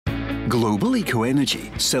Global Eco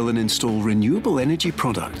Energy sell and install renewable energy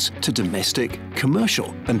products to domestic,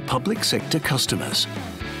 commercial and public sector customers.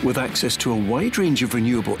 With access to a wide range of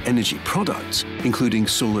renewable energy products, including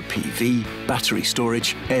solar PV, battery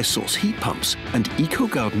storage, air source heat pumps and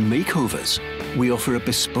eco-garden makeovers, we offer a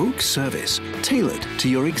bespoke service tailored to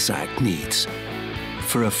your exact needs.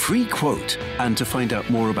 For a free quote and to find out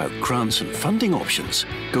more about grants and funding options,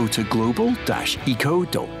 go to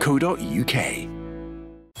global-eco.co.uk.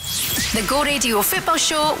 The Go Radio Football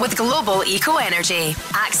Show with Global Eco Energy.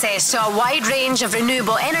 Access to a wide range of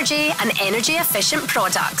renewable energy and energy efficient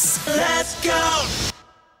products. Let's go!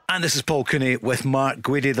 And this is Paul Cooney with Mark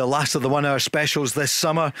Guidi, the last of the 1 hour specials this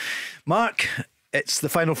summer. Mark, it's the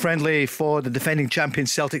final friendly for the defending champion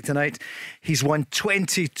Celtic tonight. He's won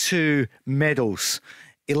 22 medals,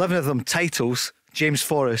 11 of them titles. James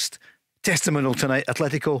Forrest, testimonial tonight,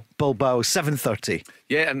 Atletico Bilbao, 7:30.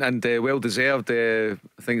 Yeah, and well deserved. I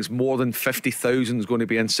think it's more than 50,000 is going to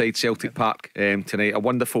be inside Celtic Park tonight. A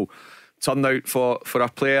wonderful turnout for a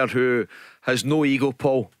player who has no ego,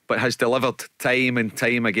 Paul, but has delivered time and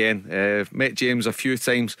time again. Met James a few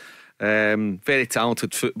times. Very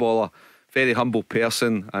talented footballer, very humble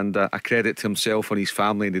person, and a credit to himself and his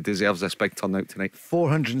family, and he deserves this big turnout tonight.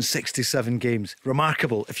 467 games,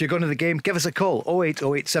 remarkable. If you're going to the game, give us a call,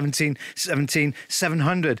 0808 17 17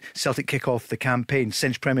 700. Celtic kick off the campaign.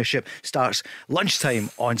 Cinch Premiership starts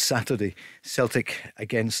lunchtime on Saturday. Celtic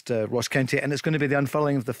against Ross County, and it's going to be the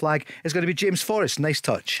unfurling of the flag. It's going to be James Forrest. Nice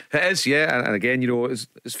touch. It is, yeah, and again, you know, it's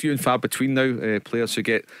few and far between now, players who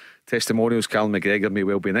get testimonials. Callum McGregor may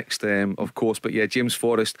well be next, of course, but yeah, James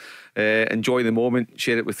Forrest, enjoy the moment,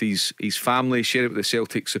 share it with his family, share it with the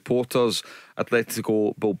Celtic supporters.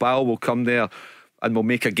 Atletico Bilbao will come there and we'll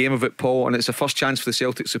make a game of it, Paul, and it's the first chance for the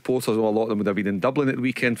Celtic supporters. Well, a lot of them would have been in Dublin at the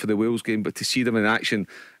weekend for the Wales game, but to see them in action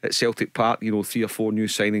at Celtic Park, you know, 3 or 4 new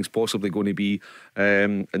signings possibly going to be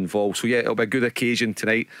involved. So yeah, it'll be a good occasion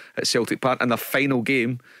tonight at Celtic Park, and the final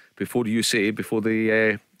game before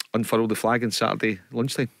they unfurl the flag on Saturday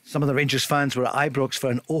lunchtime. Some of the Rangers fans were at Ibrox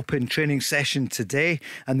for an open training session today,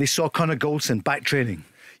 and they saw Connor Goldson back training.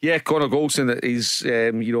 Yeah, Connor Goldson is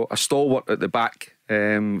a stalwart at the back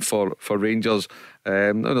for Rangers.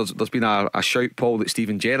 There's been a shout, Paul, that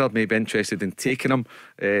Steven Gerrard may be interested in taking him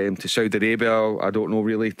to Saudi Arabia. I don't know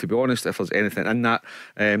really, to be honest, if there's anything in that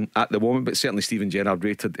at the moment, but certainly Steven Gerrard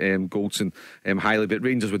rated Goldson highly, but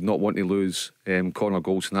Rangers would not want to lose Connor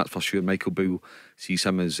Goldson, that's for sure. Michael Beale sees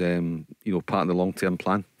him as part of the long-term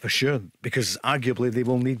plan. For sure, because arguably they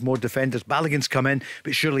will need more defenders. Balogun's come in,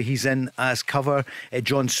 but surely he's in as cover.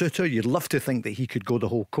 John Souttar, you'd love to think that he could go the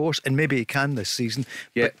whole course, and maybe he can this season.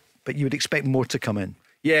 Yeah. But you would expect more to come in.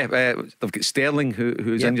 Yeah, they've got Sterling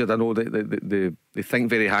who's injured. I know they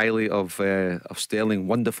think very highly of Sterling.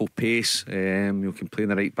 Wonderful pace. You can play in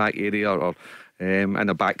the right back area or in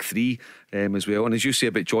a back three as well. And as you say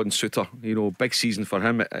about John Souttar, big season for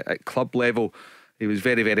him at club level. He was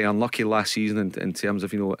very, very unlucky last season in terms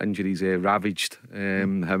of injuries ravaged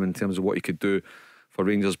him in terms of what he could do for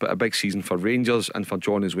Rangers. But a big season for Rangers and for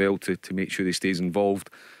John as well to make sure he stays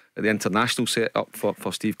involved at the international set up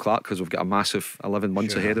for Steve Clarke, because we've got a massive 11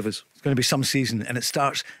 months ahead of us. It's going to be some season, and it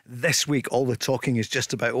starts this week. All the talking is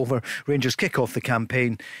just about over. Rangers kick off the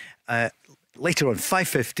campaign later on,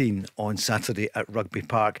 5:15 on Saturday at Rugby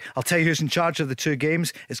Park. I'll tell you who's in charge of the two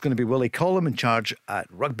games. It's going to be Willie Collum in charge at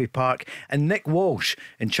Rugby Park, and Nick Walsh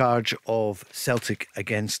in charge of Celtic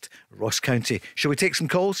against Ross County. Shall we take some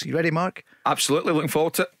calls? You ready, Mark? Absolutely, looking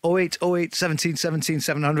forward to it. 0808 17 17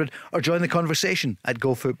 700, or join the conversation at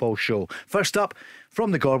Go Football Show. First up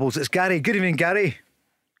from the Gorbals, it's Gary. Good evening, Gary.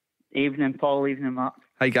 Evening, Paul. Evening, Mark.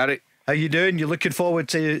 Hi, Gary. How you doing? You looking forward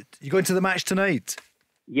to you going to the match tonight?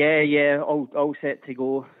 Yeah, all set to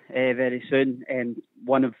go very soon.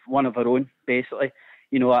 One of our own, basically.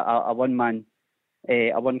 A one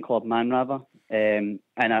club man rather. And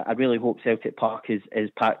I really hope Celtic Park is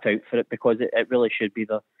packed out for it, because it really should be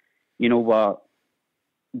the.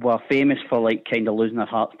 We're famous for kind of losing our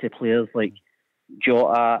hearts to players like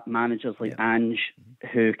Jota, managers like Ange,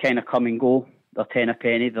 who kind of come and go. They're 10 a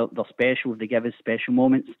penny. They're special. They give us special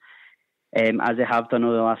moments. As they have done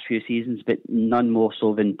over the last few seasons, but none more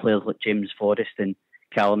so than players like James Forrest and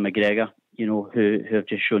Callum McGregor, who have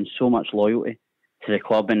just shown so much loyalty to the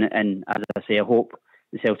club. And as I say, I hope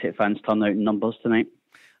the Celtic fans turn out in numbers tonight.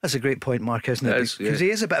 That's a great point, Mark, isn't it? Because he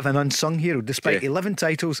is a bit of an unsung hero. Despite 11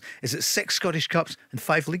 titles, is it 6 Scottish Cups and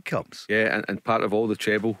 5 League Cups? Yeah, and part of all the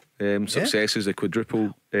treble successes, the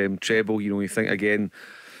quadruple treble. You think again.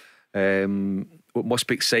 What must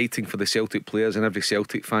be exciting for the Celtic players and every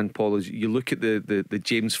Celtic fan, Paul, is you look at the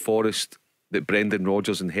James Forrest that Brendan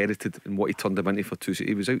Rodgers inherited and what he turned him into for 2 seasons.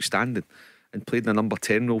 He was outstanding and played in a number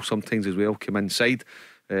 10 role sometimes as well. Came inside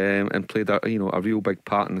and played a real big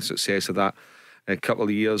part in the success of that couple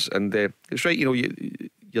of years. And it's right, your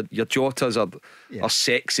Jotas are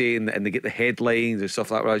sexy and they get the headlines and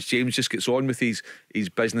stuff like that. Whereas James just gets on with his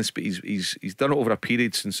business, but he's done it over a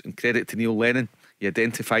period since. And credit to Neil Lennon. He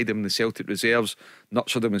identified him in the Celtic reserves,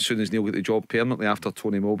 nurtured him as soon as Neil got the job permanently after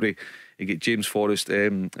Tony Mowbray. He get James Forrest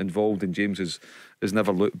involved, and James has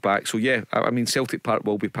never looked back. So yeah, I mean, Celtic Park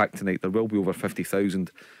will be packed tonight. There will be over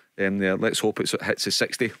 50,000 there. Let's hope it hits the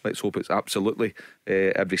 60. Let's hope it's absolutely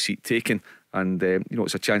every seat taken. And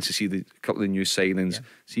it's a chance to see a couple of the new signings,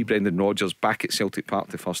 see Brendan Rodgers back at Celtic Park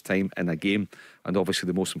the first time in a game, and obviously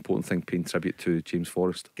the most important thing, paying tribute to James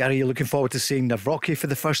Forrest. Gary, you're looking forward to seeing Navrocki for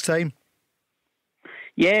the first time?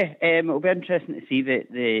 Yeah, it'll be interesting to see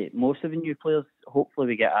the most of the new players. Hopefully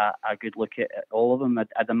we get a good look at all of them.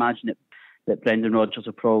 I'd imagine that Brendan Rodgers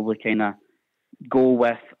will probably kind of go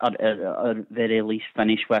with, or very least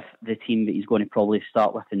finish with, the team that he's going to probably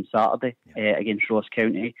start with on Saturday against Ross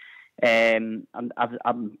County. I'm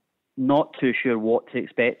not too sure what to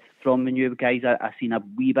expect from the new guys. I've seen a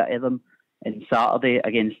wee bit of them on Saturday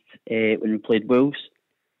against when we played Wolves.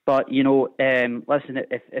 But listen,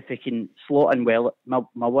 if they can slot in well,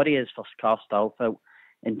 my worry is for Carl Starfelt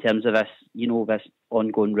in terms of this, this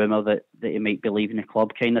ongoing rumour that he might be leaving the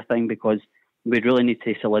club kind of thing, because we really need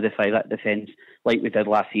to solidify that defence like we did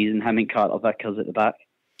last season, him and Carter Vickers at the back.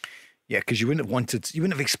 Yeah, because you wouldn't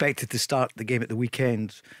have expected to start the game at the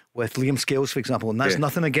weekend with Liam Scales, for example, and that's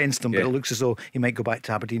nothing against him, but it looks as though he might go back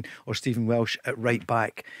to Aberdeen, or Stephen Welsh at right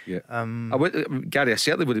back. Yeah, Gary, I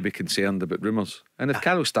certainly would be concerned about rumours, and if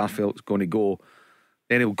Carol Starfelt's going to go,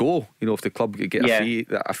 then he'll go. If the club could get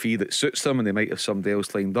a fee that suits them, and they might have somebody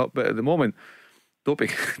else lined up. But at the moment,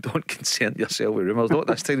 don't concern yourself with rumours. Not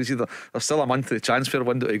this time. There's still a month of the transfer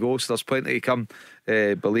window to go, so there's plenty to come.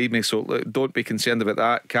 Believe me. So look, don't be concerned about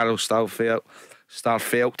that. Carol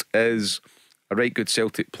Starfelt is a right good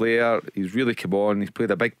Celtic player. He's really come on. He's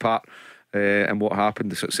played a big part in what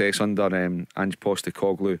happened, the success under Ange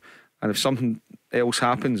Postecoglou. And if something else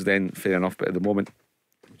happens, then fair enough. But at the moment,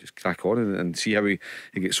 we'll just crack on and see how he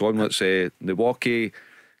gets on. Let's Milwaukee,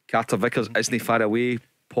 Carter Vickers isn't far away,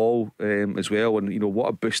 Paul, as well, and what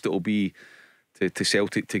a boost it will be to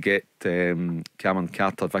Celtic to get Cameron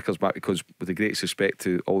Carter Vickers back, because with the greatest respect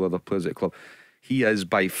to all the other players at the club, he is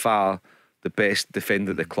by far the best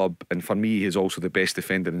defender at the club, and for me he's also the best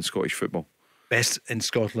defender in Scottish football. Best in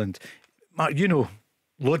Scotland. Mark,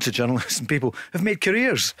 loads of journalists and people have made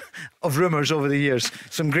careers of rumours over the years.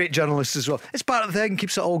 Some great journalists as well. It's part of the thing,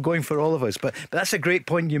 keeps it all going for all of us. But that's a great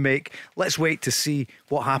point you make. Let's wait to see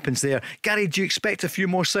what happens there. Gary, do you expect a few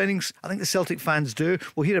more signings? I think the Celtic fans do.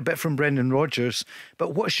 We'll hear a bit from Brendan Rodgers.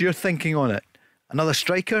 But what's your thinking on it? Another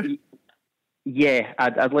striker? Yeah,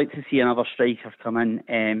 I'd like to see another striker come in.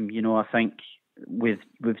 I think we've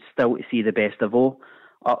still to see the best of all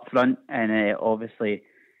up front, and obviously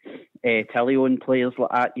Tilly-owned players like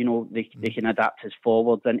that, they can adapt as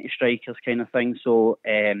forwards into strikers kind of thing. So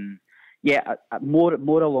more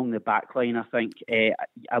along the back line. I think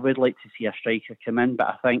I would like to see a striker come in, but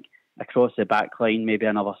I think across the back line, maybe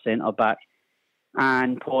another centre back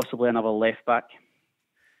and possibly another left back.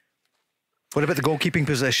 What about the goalkeeping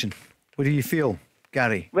position? What do you feel,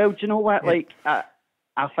 Gary? Well, do you know what?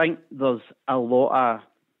 I think there's a lot of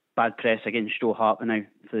bad press against Joe Hart now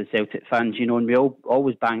for the Celtic fans, and we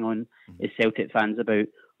always bang on as Celtic fans about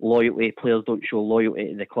loyalty. Players don't show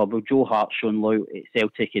loyalty to the club. Well, Joe Hart's shown loyalty to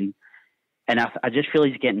Celtic, and I just feel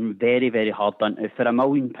he's getting very, very hard done to. For £1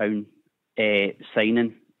 million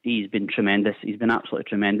signing, he's been tremendous. He's been absolutely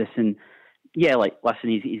tremendous, and listen,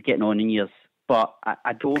 he's getting on in years, but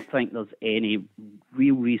I don't think there's any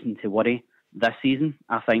real reason to worry this season.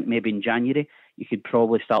 I think maybe in January you could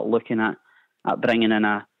probably start looking at bringing in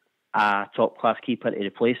a top-class keeper to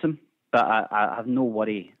replace him. But I have no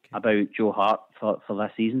worry about Joe Hart for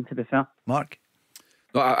this season, to be fair. Mark?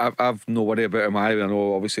 No, I've no worry about him either. I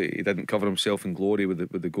know obviously he didn't cover himself in glory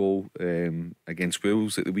with the goal against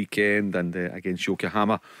Wolves at the weekend, and against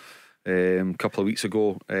Yokohama a couple of weeks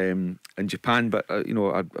ago in Japan. But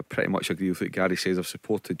I pretty much agree with what Gary says. I've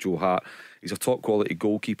supported Joe Hart. He's a top-quality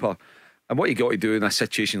goalkeeper. And what you got to do in a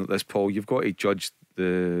situation like this, Paul, you've got to judge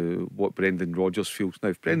what Brendan Rodgers feels. Now,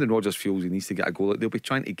 if Brendan Rodgers feels he needs to get a goal, they'll be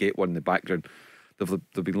trying to get one in the background.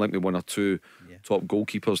 They've been linked with one or two top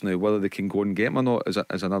goalkeepers now. Whether they can go and get them or not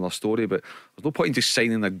is another story. But there's no point in just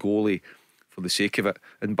signing a goalie for the sake of it.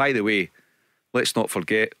 And by the way, let's not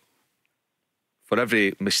forget, for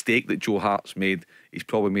every mistake that Joe Hart's made, he's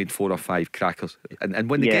probably made 4 or 5 crackers. And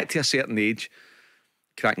when they get to a certain age,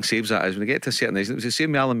 cracking saves that is when they get to a certain age. It was the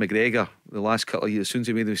same with Alan McGregor the last couple of years. As soon as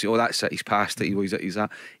he made them, say, oh, that's it, he's past it, he's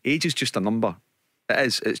that. Age is just a number.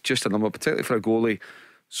 It's just a number, particularly for a goalie.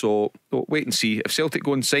 So wait and see. If Celtic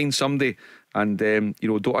go and sign somebody, and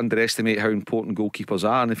don't underestimate how important goalkeepers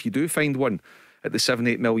are, and if you do find one at the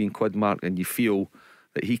 7-8 million quid mark and you feel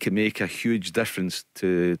that he can make a huge difference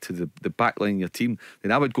to the back line of your team,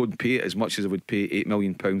 then I would go and pay it as much as I would pay £8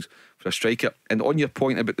 million for a striker. And on your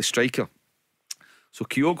point about the striker, so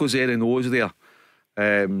Kyogo's there and O's there.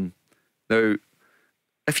 Now,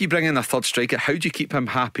 if you bring in a third striker, how do you keep him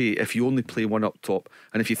happy if you only play one up top?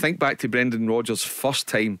 And if you think back to Brendan Rodgers' first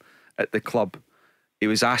time at the club, he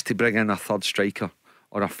was asked to bring in a third striker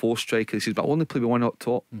or a fourth striker. He says, but I only play with one up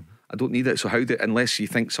top. I don't need it. So unless you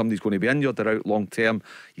think somebody's going to be injured or out long term,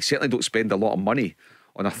 you certainly don't spend a lot of money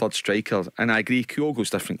on a third striker. And I agree,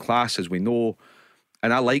 Kyogo's different class, as we know.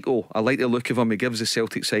 And I like the look of him. He gives the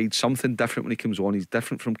Celtic side something different when he comes on. He's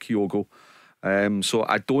different from Kyogo. So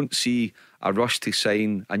I don't see a rush to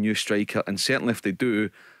sign a new striker, and certainly if they do,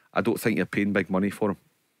 I don't think you're paying big money for him.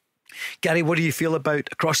 Gary, what do you feel about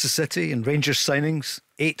across the city and Rangers signings?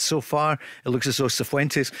 8 so far. It looks as though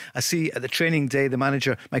Cifuentes, I see at the training day, the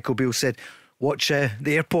manager Michael Beale said watch the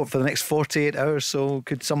airport for the next 48 hours, so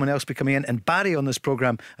could someone else be coming in? And Barry on this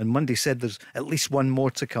programme on Monday said there's at least one more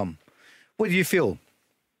to come. What do you feel?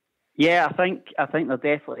 Yeah, I think they're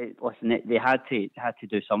definitely, listen, they had to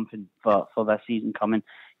do something for this season coming.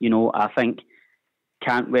 I think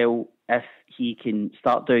Cantwell, if he can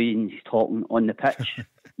start doing his talking on the pitch,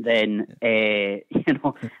 then a bit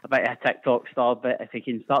of a TikTok star, but if he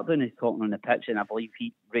can start doing his talking on the pitch, and I believe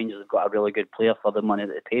Rangers have got a really good player for the money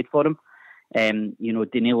that they paid for him.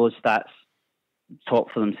 Danilo's stats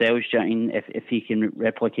talk for themselves, do you know what I mean? If he can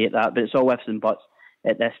replicate that, but it's all ifs and buts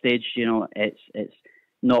at this stage. It's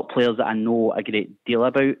not players that I know a great deal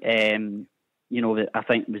about. I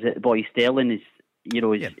think was it Boy Sterling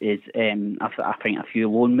I think a few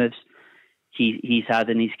loan moves he's had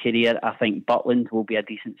in his career. I think Butland will be a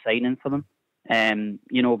decent signing for them.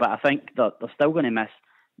 But I think that they're still going to miss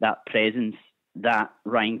that presence that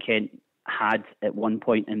Ryan Kent had at one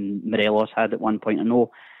point and Morelos had at one point. I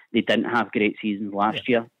know they didn't have great seasons last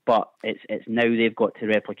year, but it's now they've got to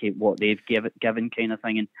replicate what they've given kind of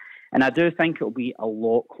thing. And I do think it'll be a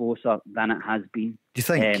lot closer than it has been. Do you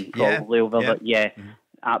think? Probably over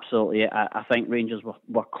absolutely. I think Rangers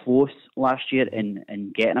were close last year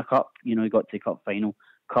in getting a cup. He got to cup final,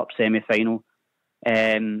 cup semi-final.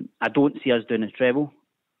 I don't see us doing a treble,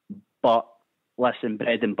 but listen,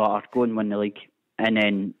 bread and butter, go and win the league, and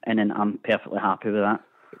then I'm perfectly happy with that.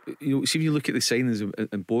 See, if you look at the signings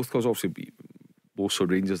in both, because obviously also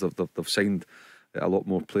Rangers they've signed a lot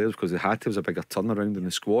more players because they had to. There was a bigger turnaround in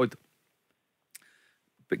the squad.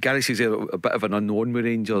 But Gary says a bit of an unknown with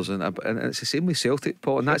Rangers, and it's the same with Celtic,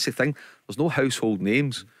 Paul. And that's the thing. There's no household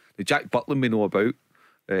names. The Jack Butland we know about,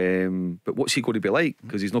 but what's he going to be like?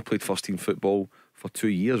 Because he's not played first team football for 2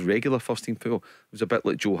 years, regular first team football. It was a bit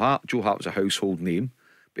like Joe Hart. Joe Hart was a household name,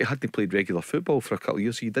 but he hadn't played regular football for a couple of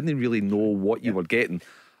years, so you didn't really know what you were getting,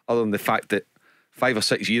 other than the fact that 5 or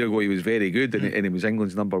 6 years ago he was very good and he was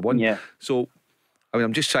England's number one. So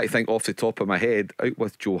I'm just trying to think off the top of my head, out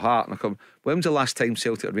with Joe Hart, and when was the last time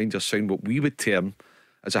Celtic or Rangers signed what we would term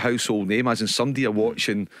as a household name, as in somebody you're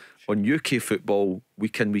watching on UK football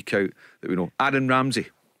week in, week out, that we know? Aaron Ramsey.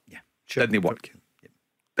 Didn't work.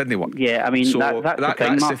 Didn't work. Yeah, I mean, so that's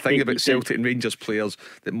the thing about Celtic and Rangers players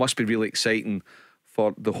that must be really exciting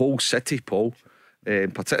for the whole city, Paul,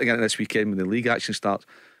 particularly into this weekend when the league action starts.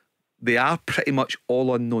 They are pretty much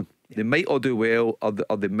all unknown. They might all do well, or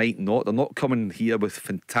they might not. They're not coming here with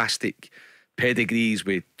fantastic pedigrees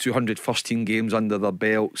with 200 first team games under their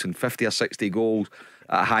belts and 50 or 60 goals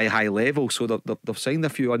at a high level. So they've signed a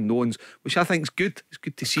few unknowns, which I think is good. It's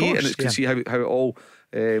good to see it, and it's good to see how it all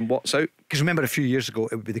works out. Because remember, a few years ago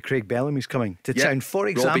it would be the Craig Bellamy's coming to town, for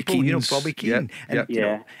example. Robbie Keane.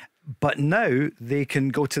 But now they can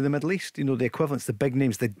go to the Middle East, the equivalents, the big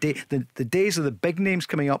names. The days of the big names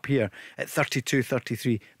coming up here at 32,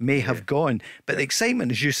 33 may have gone. But the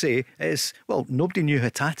excitement, as you say, is, well, nobody knew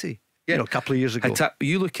Hatate a couple of years ago.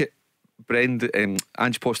 You look at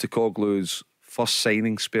Ange Postecoglou's first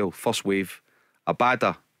signing spell, first wave: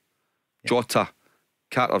 Abada, Jota,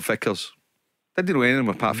 Carter Vickers. Didn't know anything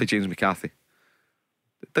apart from James McCarthy.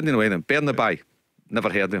 Didn't know anything. Bernabai,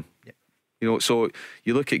 never heard of him. So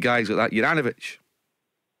you look at guys like that. Juranovic,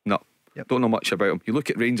 no, don't know much about him. You look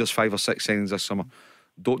at Rangers 5 or 6 signings this summer,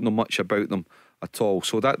 don't know much about them at all.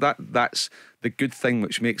 So that's the good thing,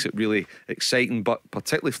 which makes it really exciting. But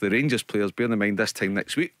particularly for the Rangers players, bearing in mind this time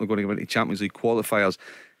next week they're going to go into Champions League qualifiers,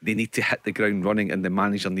 they need to hit the ground running, and the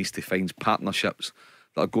manager needs to find partnerships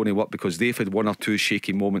that are going to work, because they've had one or two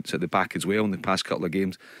shaky moments at the back as well in the past couple of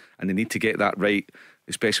games, and they need to get that right,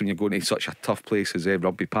 especially when you're going to such a tough place as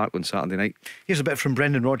Rugby Park on Saturday night. Here's a bit from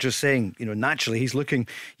Brendan Rodgers saying, naturally he's looking,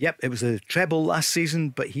 it was a treble last season,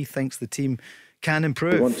 but he thinks the team can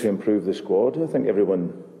improve. We want to improve the squad. I think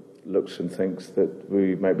everyone looks and thinks that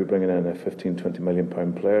we might be bringing in a 15-20 million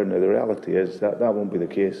pound player. Now the reality is that won't be the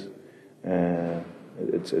case.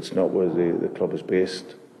 It's not what the club is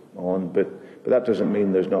based on, but that doesn't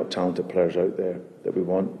mean there's not talented players out there that we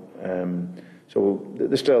want. So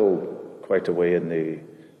there's still quite a way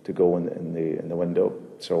to go in the window.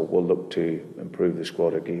 So we'll look to improve the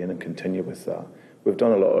squad again and continue with that. We've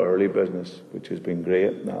done a lot of early business, which has been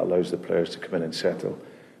great. That allows the players to come in and settle.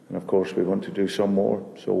 And of course, we want to do some more.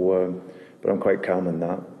 So, but I'm quite calm in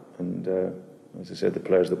that. And as I said, the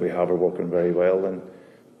players that we have are working very well, and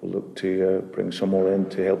we'll look to bring some more in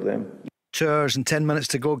to help them. 2 hours and 10 minutes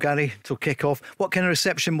to go, Gary, till kick-off. What kind of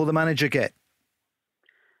reception will the manager get?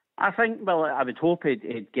 I think, I would hope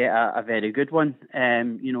he'd get a very good one. I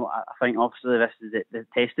think obviously this is the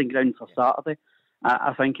testing ground for Saturday.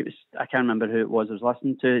 I think it was, I can't remember who it was I was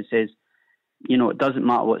listening to. It says, it doesn't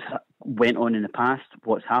matter what's went on in the past,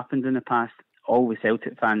 what's happened in the past. All the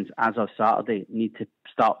Celtic fans, as of Saturday, need to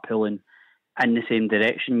start pulling in the same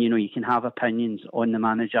direction. You can have opinions on the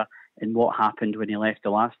manager and what happened when he left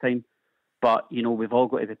the last time, but we've all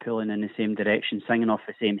got to be pulling in the same direction, singing off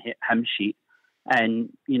the same hymn sheet, and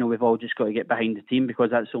we've all just got to get behind the team,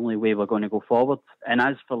 because that's the only way we're going to go forward. And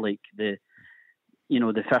as for the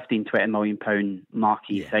 15-20 million pound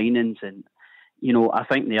marquee signings, and I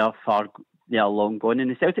think they are long gone, and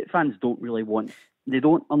the Celtic fans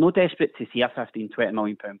are not desperate to see a 15-20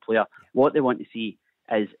 million pound player. What they want to see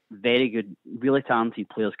is very good, really talented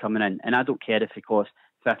players coming in, and I don't care if it costs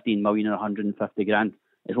 15 million or 150 grand.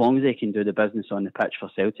 As long as they can do the business on the pitch for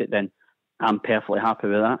Celtic, then I'm perfectly happy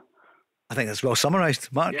with that. I think that's well summarised,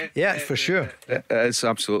 Mark. Yeah, for sure. It is,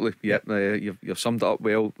 absolutely. Yep, you've summed it up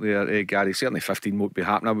well there, Gary. Certainly 15 won't be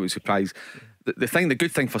happening. I would be surprised. The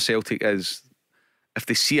good thing for Celtic is, if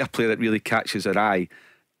they see a player that really catches their eye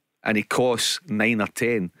and he costs 9 or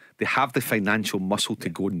 10, they have the financial muscle to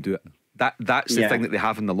go and do it. That's the thing that they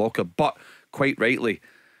have in the locker. But quite rightly,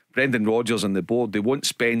 Brendan Rodgers and the board, they won't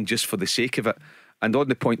spend just for the sake of it. And on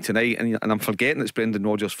the point tonight, and I'm forgetting it's Brendan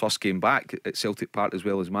Rodgers' first game back at Celtic Park as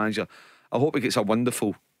well as manager, I hope he gets a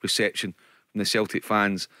wonderful reception from the Celtic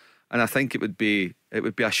fans. And I think it would be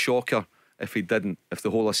a shocker if he didn't, if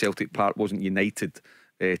the whole of Celtic Park wasn't united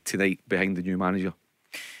tonight behind the new manager.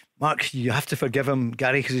 Mark, you have to forgive him,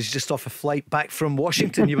 Gary, because he's just off a flight back from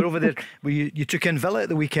Washington. You were over there. You took in Villa at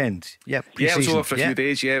the weekend. Yeah, I was over for a few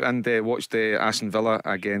days, and watched Aston Villa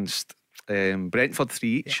against Brentford 3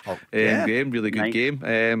 each. Game, really good game.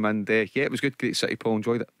 It was good. Great City, Paul,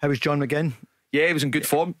 enjoyed it. How was John McGinn? Yeah, he was in good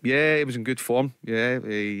form. He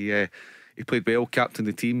played well, captained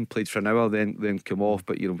the team, played for an hour, then come off.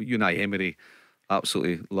 But Unai Emery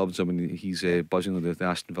absolutely loves him, and he's buzzing with the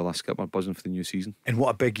Aston Villa skipper, buzzing for the new season. And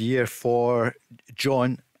what a big year for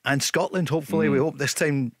John and Scotland. Hopefully, we hope this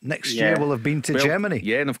time next year we'll have been to Germany.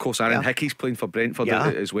 Yeah, and of course Aaron Hickey's playing for Brentford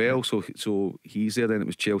as well, so he's there. Then it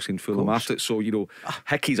was Chelsea and Fulham after it. So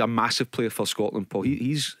Hickey's a massive player for Scotland, Paul.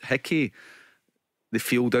 He's Hickey. The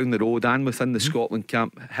field down the road and within the Scotland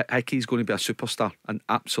camp, Hickey's going to be a superstar, an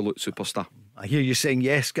absolute superstar. I hear you saying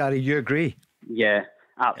yes, Gary. You agree? Yeah,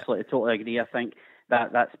 absolutely, totally agree. I think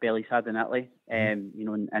that spell he's had in Italy, and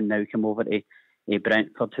now come over to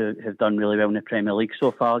Brentford, who have done really well in the Premier League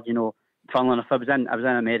so far. Funnily enough, I was in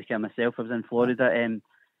America myself. I was in Florida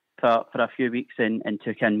for a few weeks and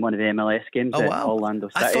took in one of the MLS games at Orlando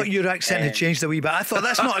City. I thought your accent had changed a wee bit. I thought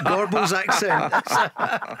that's not a Gorbals accent.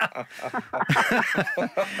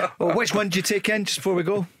 Well, which one did you take in just before we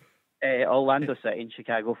go? Orlando City and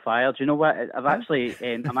Chicago Fire. Do you know what? I've actually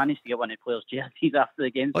I managed to get one of the players' jerseys after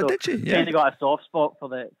the game. So did you? Yeah. Kind of got a soft spot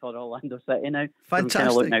for Orlando City now. Fantastic. So I'm kind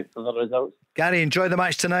of looking out for the results. Gary, enjoy the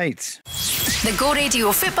match tonight. The Go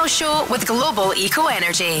Radio Football Show with Global Eco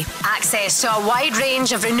Energy. Access to a wide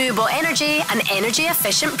range of renewable energy and energy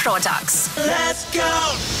efficient products. Let's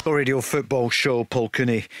go! Go Radio Football Show, Paul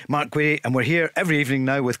Cooney, Mark Guidi, and we're here every evening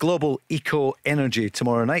now with Global Eco Energy.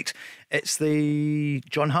 Tomorrow night, it's the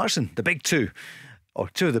John Hartson, the big two, or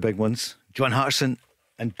two of the big ones, John Hartson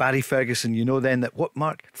and Barry Ferguson. You know then that, what,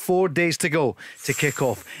 Mark? 4 days to go to kick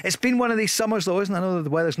off. It's been one of these summers though, isn't it? I know that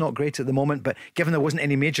the weather's not great at the moment, but given there wasn't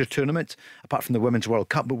any major tournament apart from the Women's World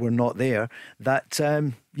Cup, but we're not there, that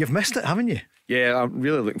you've missed it, haven't you? Yeah, I'm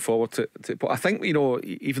really looking forward to it. But I think,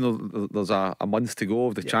 even though there's a month to go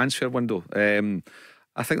of the transfer window,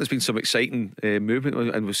 I think there's been some exciting movement,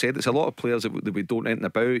 and we've said it's a lot of players that we don't anything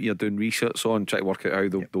about. You're doing research on, trying to work out how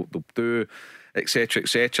they'll do, etc.,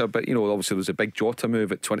 etc. But obviously there was a big Jota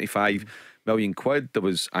move at 25 million quid. There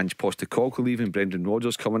was Ange Postecoglou leaving, Brendan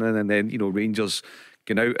Rodgers coming in, and then Rangers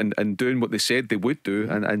going out and doing what they said they would do,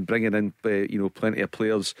 and bringing in plenty of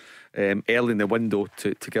players early in the window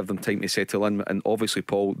to give them time to settle in. And obviously,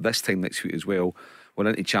 Paul, this time next week as well, we're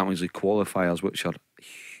into Champions League qualifiers, which are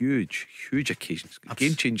huge occasions,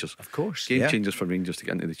 game changers, of course, game changers for Rangers to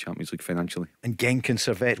get into the Champions League financially. And Genk and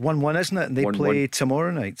Servette 1-1, isn't it? And they 1-1. play tomorrow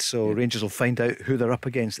night, so Rangers will find out who they're up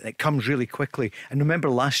against. It comes really quickly. And remember,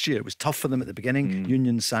 last year it was tough for them at the beginning.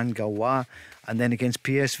 Union Saint-Gallois, and then against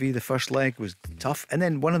PSV the first leg was tough, and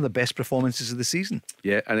then one of the best performances of the season.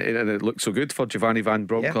 And it looked so good for Giovanni Van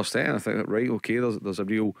Bronckhorst. I think right, okay, there's a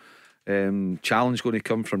real challenge going to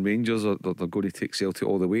come from Rangers. They're going to take Celtic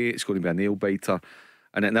all the way. It's going to be a nail biter,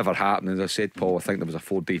 and it never happened. As I said, Paul, I think there was a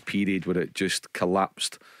 4-day period where it just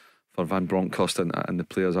collapsed for Van Bronckhorst and the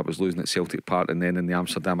players that was losing at Celtic Park, and then in the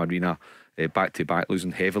Amsterdam Arena back to back,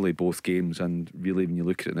 losing heavily both games. And really, when you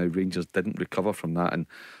look at it now, Rangers didn't recover from that, and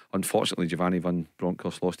unfortunately Giovanni Van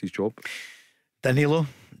Bronckhorst lost his job. Danilo,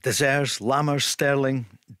 Desers, Lammers, Sterling,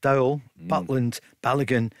 Dowell, Butland,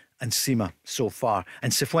 Balogun and Sima so far.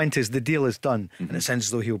 And Cifuentes, the deal is done, and it sounds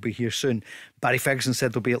as though he'll be here soon. Barry Ferguson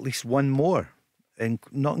said there'll be at least one more,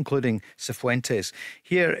 not including Cifuentes.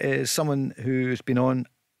 Here is someone who's been on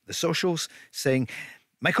the socials saying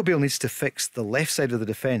Michael Beale needs to fix the left side of the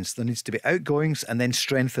defence. There needs to be outgoings and then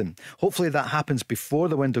strengthen. Hopefully that happens before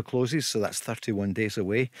the window closes, so that's 31 days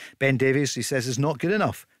away. Ben Davies, he says, is not good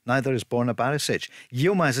enough. Neither is Borna Barisic.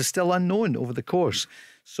 Yilmaz is still unknown over the course,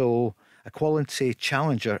 so a quality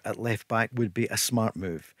challenger at left back would be a smart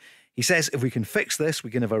move. He says if we can fix this,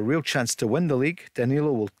 we can have a real chance to win the league.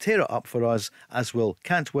 Danilo will tear it up for us, as will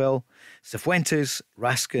Cantwell, Cifuentes,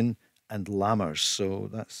 Raskin and Lammers. So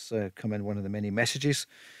that's come in one of the many messages.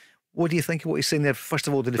 What do you think of what he's saying there? First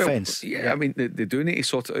of all, the defence. I mean, they do need to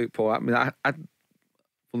sort it out, Paul. I mean, I've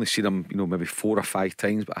only seen him, maybe 4 or 5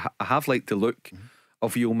 times, but I have liked the look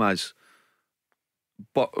of Yilmaz.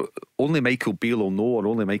 But only Michael Beale will know, or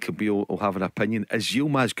only Michael Beale will have an opinion. Is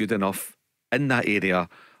Yilmaz good enough in that area,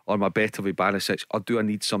 or am I better with Barisic, or do I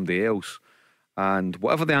need somebody else? And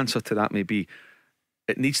whatever the answer to that may be,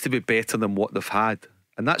 it needs to be better than what they've had.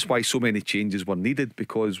 And that's why so many changes were needed,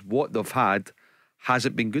 because what they've had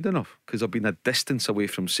hasn't been good enough, because they've been a distance away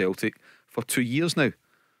from Celtic for 2 years now.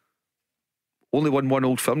 Only won one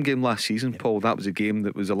Old Firm game last season, Paul. That was a game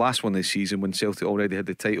that was the last one this season when Celtic already had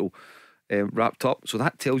the title wrapped up. So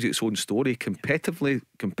that tells you its own story. Competitively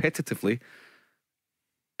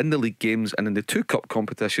in the league games and in the 2 cup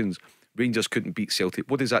competitions, Rangers couldn't beat Celtic.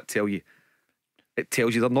 What does that tell you? It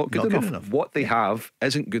tells you they're not good enough. What they have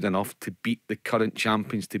isn't good enough to beat the current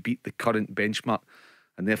champions, to beat the current benchmark.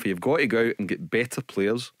 And therefore you've got to go out and get better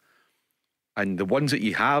players, and the ones that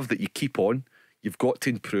you have that you keep on, you've got to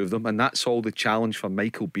improve them. And that's all the challenge for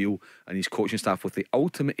Michael Beale and his coaching staff, with the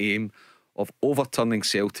ultimate aim of overturning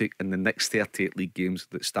Celtic in the next 38 league games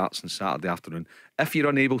that starts on Saturday afternoon. If you're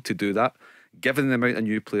unable to do that, given the amount of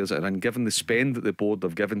new players that are in, given the spend that the board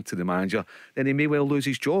have given to the manager, then he may well lose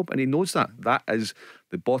his job, and he knows that. That is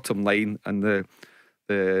the bottom line. And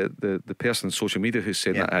the person on social media who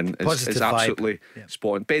said that and is absolutely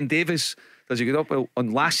spot on. Ben Davies, does he get up? Well,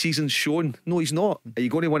 on last season's showing, no, he's not. Are you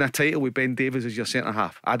going to win a title with Ben Davies as your centre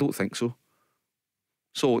half? I don't think so.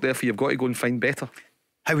 So therefore you've got to go and find better.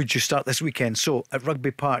 How would you start this weekend? So at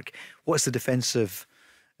Rugby Park, what's the defensive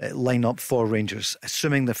line-up for Rangers,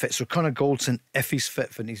 assuming they're fit? So Connor Goldson, if he's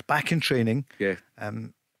fit, and he's back in training.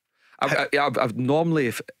 I've normally,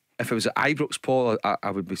 if it was at Ibrox, Paul,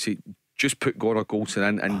 I would be saying just put Connor Goldson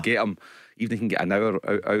in and get him, even if you can get an hour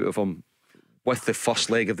out of him with the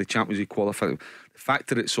first leg of the Champions League qualifying. The fact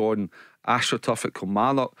that it's on AstroTurf at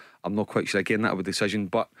Kilmarnock, I'm not quite sure. Again, that was a decision,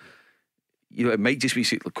 but it might just be,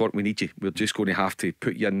 look, Court, we need you. We're just going to have to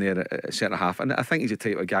put you in there at centre half. And I think he's the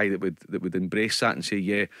type of guy that would embrace that and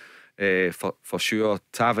say, for sure.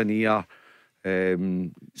 Tavernier,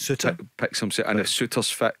 Suter picks him, and if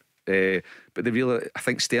Suter's fit, but I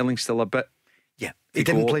think Sterling's still a bit. Yeah, he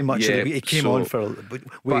didn't play much. He came on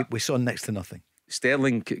but we saw next to nothing.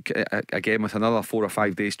 Sterling, again, with another 4 or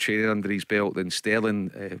 5 days training under his belt, then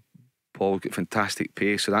Sterling, Paul, got fantastic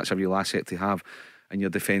pace, so that's a real asset to have in your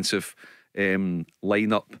defensive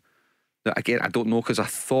lineup. Now, again, I don't know, because I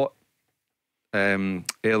thought earlier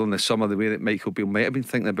in the summer the way that Michael Beale might have been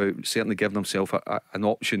thinking about certainly giving himself an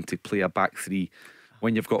option to play a back 3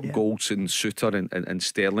 when you've got Goldson, Suter and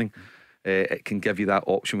Sterling. it can give you that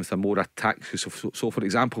option with a more attack. So for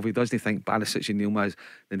example, if he doesn't think Barisic and Yilmaz,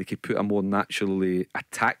 then he could put a more naturally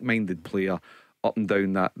attack-minded player up and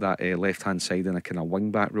down that left-hand side in a kind of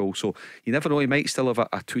wing-back role. So you never know, he might still have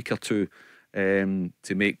a tweak or two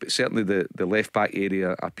to make, but certainly the left-back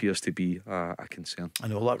area appears to be a concern. I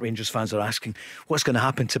know a lot of Rangers fans are asking, what's going to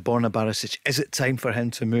happen to Borna Barisic? Is it time for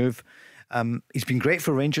him to move? He's been great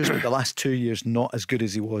for Rangers, but the last 2 years not as good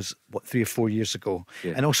as he was 3 or 4 years ago.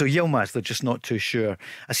 And also Yilmaz, they're just not too sure.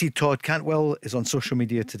 I see Todd Cantwell is on social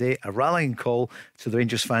media today, a rallying call to the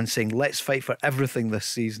Rangers fans saying let's fight for everything this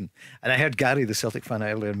season. And I heard Gary, the Celtic fan,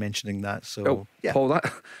 earlier mentioning that. So well, yeah, Paul, that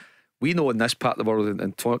we know in this part of the world,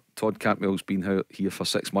 and Todd Cantwell's been here for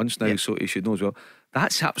 6 months now, so he should know as well.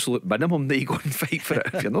 That's absolute minimum that you go and fight for it.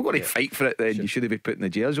 If you're not going to fight for it, then you shouldn't be putting the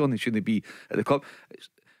jersey on. You shouldn't be at the club.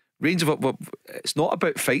 Rangers, it's not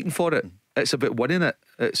about fighting for it. It's about winning it.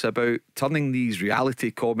 It's about turning these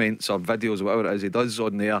reality comments or videos or whatever it is he does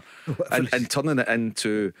on there and turning it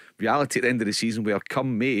into reality at the end of the season, where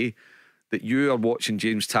come May that you are watching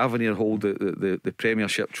James Tavernier hold the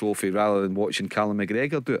Premiership trophy rather than watching Callum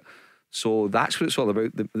McGregor do it. So that's what it's all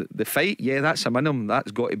about. The fight, yeah, that's a minimum.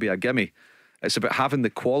 That's got to be a gimme. It's about having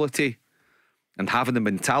the quality and having the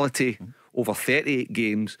mentality over 38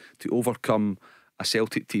 games to overcome a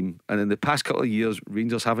Celtic team, and in the past couple of years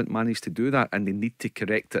Rangers haven't managed to do that, and they need to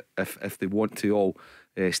correct it if they want to all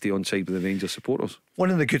stay on side with the Rangers supporters.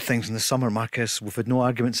 One of the good things in the summer, Marcus, we've had no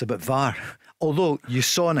arguments about VAR, although you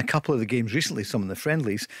saw in a couple of the games recently, some of the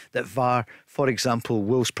friendlies, that VAR, for example,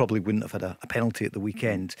 Wolves probably wouldn't have had a penalty at the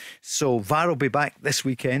weekend. So VAR will be back this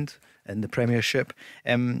weekend in the Premiership.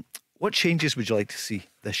 What changes would you like to see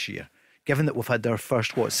this year, given that we've had our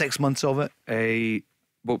first 6 months of it?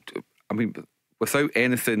 Well, I mean, without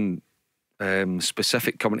anything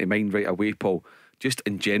specific coming to mind right away, Paul, just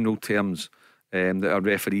in general terms, that our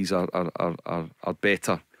referees are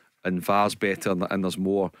better and VAR's better, and there's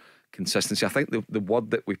more consistency. I think the word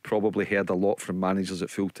that we probably heard a lot from managers at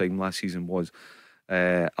full time last season was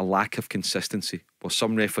a lack of consistency. Well,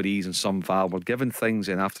 some referees and some VAR were given things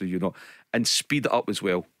and after and speed it up as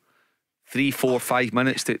well. 3, 4, 5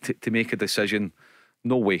 minutes to make a decision.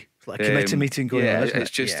 No way. It's like a committee meeting going on, isn't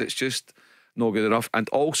it? It's just not good enough. And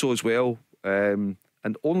also as well, and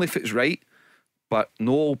only if it's right, but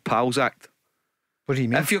no pals act. What do you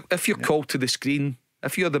mean? If you're called to the screen,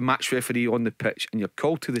 if you're the match referee on the pitch and you're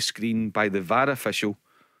called to the screen by the VAR official,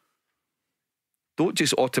 don't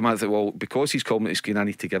just automatically, well, because he's called me to the screen, I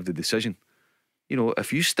need to give the decision.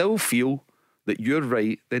 If you still feel that you're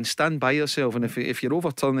right, then stand by yourself. And if you're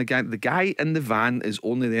overturning the guy in the van is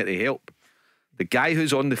only there to help. The guy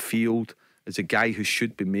who's on the field is a guy who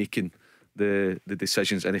should be making the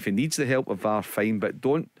decisions, and if he needs the help of VAR, fine, but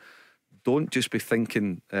don't just be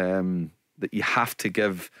thinking that you have to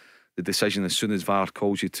give the decision as soon as VAR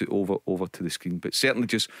calls you to over to the screen. But certainly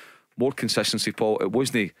just more consistency, Paul. It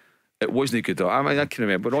wasn't good. I mean, I can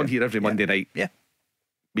remember we're on here every Monday night,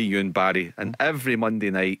 me, you and Barry, and every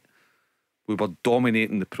Monday night we were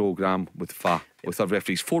dominating the programme with VAR, with our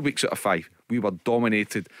referees. 4 weeks out of 5 we were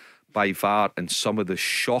dominated by VAR and some of the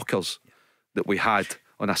shockers that we had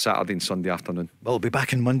on a Saturday and Sunday afternoon. Well, we'll be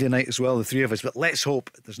back on Monday night as well, the three of us, but let's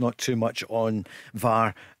hope there's not too much on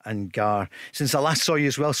VAR and GAR. Since I last saw you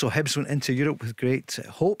as well, so Hibs went into Europe with great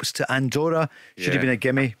hopes to Andorra. Should have been a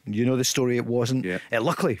gimme. You know the story, it wasn't.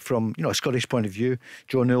 Luckily, from a Scottish point of view,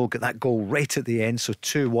 Joe Newell got that goal right at the end, so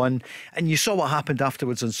 2-1. And you saw what happened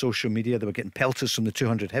afterwards on social media. They were getting pelters from the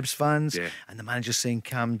 200 Hibs fans, and the manager saying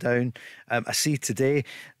calm down. I see today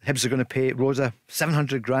Hibs are going to pay Rosa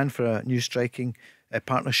 700 grand for a new striking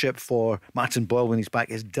partnership for Martin Boyle when he's back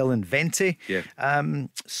is Dylan Vente.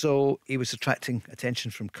 So he was attracting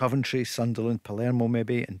attention from Coventry, Sunderland, Palermo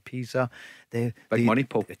maybe, and Pisa. Big money,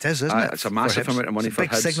 Paul. It is, isn't it? It's a massive amount of money for Hibs.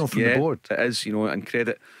 Big signal from the board. It is, and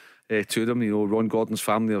credit to them. Ron Gordon's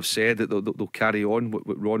family have said that they'll carry on what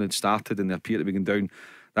Ron had started, and they appear to be going down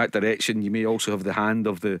that direction. You may also have the hand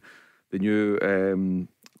of the new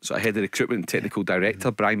sort of head of recruitment and technical director,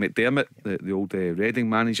 Brian McDermott, the old Reading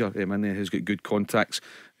manager, who's got good contacts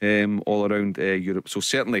all around Europe. So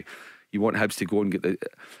certainly you want Hibs to go and get the.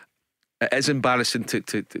 It is embarrassing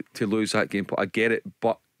to lose that game, but I get it.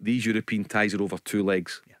 But these European ties are over two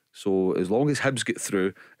legs. So as long as Hibs get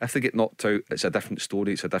through, if they get knocked out, it's a different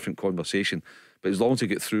story, it's a different conversation. But as long as they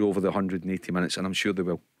get through over the 180 minutes, and I'm sure they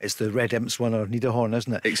will. It's the Red Imps one or Niederhorn,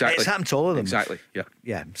 isn't it? Exactly. It's happened to all of them. Exactly,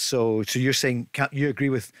 yeah. So you're saying, you agree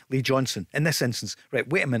with Lee Johnson in this instance? Right,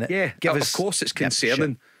 wait a minute. Yeah, of course it's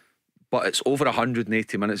concerning, but it's over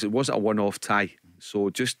 180 minutes. It wasn't a one-off tie. So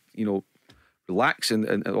just, relax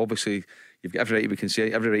and obviously, you've got every right to be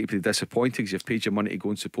concerned, every right to be disappointed because you've paid your money to go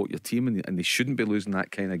and support your team, and they shouldn't be losing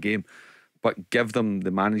that kind of game. But give them, the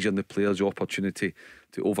manager and the players, the opportunity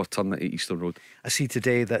to overturn it at Easter Road. I see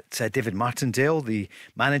today that David Martindale, the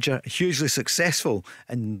manager, hugely successful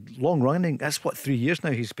and long running. That's what, 3 years now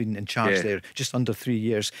he's been in charge there, just under 3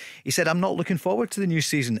 years. He said, I'm not looking forward to the new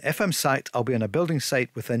season. If I'm sacked, I'll be on a building site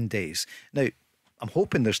within days. Now, I'm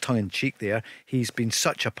hoping there's tongue in cheek there. He's been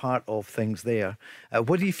such a part of things there.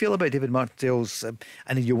 What do you feel about David Martindale's and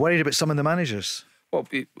are you worried about some of the managers? Well,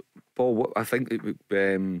 Paul, I think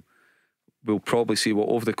we'll probably see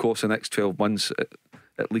over the course of the next 12 months,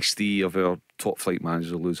 at least 3 of our top flight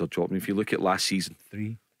managers will lose their job. And if you look at last season,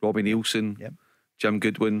 3: Robbie Nielsen, Jim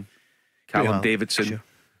Goodwin, Callum Davidson,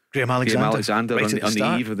 Graham Alexander right right on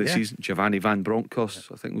the eve of the season, Giovanni Van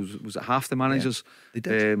Bronckhorst, I think was it half the managers they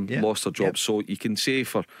did. lost their jobs. So you can say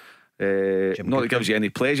for not that it gives you any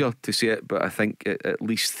pleasure to say it, but I think at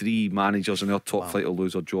least 3 managers in our top flight will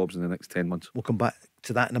lose their jobs in the next 10 months. We'll come back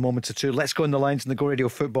to that in a moment or two. Let's go on the lines in the Go Radio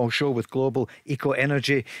Football Show with Global Eco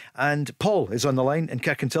Energy, and Paul is on the line in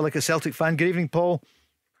Kirkintilloch, a Celtic fan. Good evening, Paul.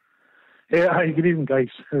 Hi, good evening, guys.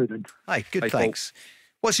 How are you doing? Hi, good, Hi, thanks. Paul.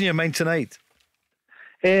 What's in your mind tonight?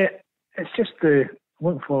 It's just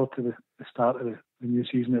looking forward to the start of the new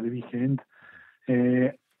season at the weekend.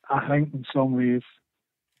 I think in some ways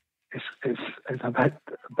it's a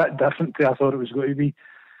bit different to I thought it was going to be.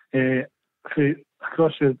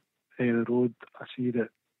 Across the road, I see that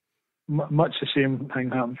much the same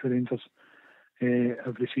thing happens for Rangers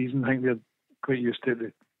every season. I think we're quite used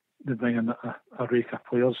to the bringing a rake of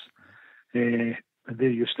players, and they're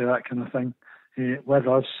used to that kind of thing. With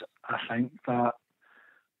us, I think that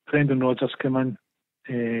Brendan Rodgers came in,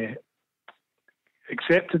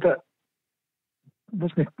 accepted it,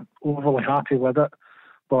 wasn't overly happy with it,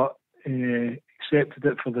 but accepted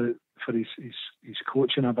it for his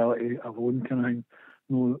coaching ability alone, kind of thing.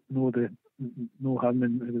 No him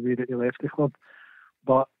in the way that he left the club,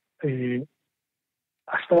 but I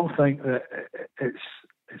still think that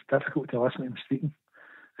it's difficult to listen to him speaking,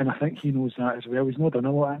 and I think he knows that as well. He's not done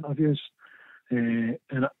a lot of interviews, and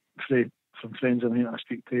from friends of mine I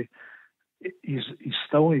speak to,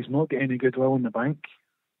 he's not getting any goodwill in the bank.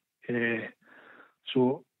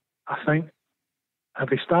 So I think if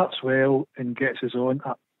he starts well and gets us on,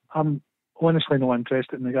 I'm honestly not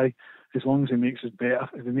interested in the guy as long as he makes us better.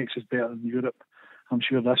 If he makes us better in Europe, I'm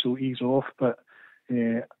sure this will ease off. But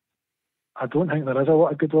I don't think there is a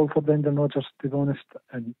lot of goodwill for Brendan Rodgers, to be honest.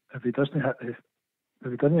 And if he doesn't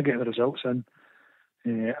get the results in,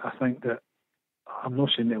 I think that I'm not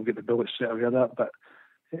saying that he'll get the bullets straight away of that, but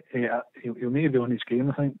he'll need to be on his game,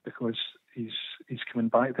 I think, because he's coming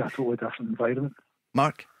back to a totally different environment.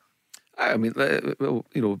 Mark? I mean, well,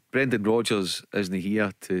 Brendan Rodgers isn't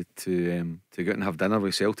here to go out and have dinner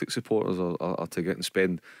with Celtic supporters or to go out and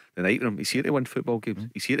spend the night with them. He's here to win football games.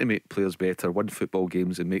 He's here to make players better, win football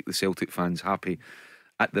games, and make the Celtic fans happy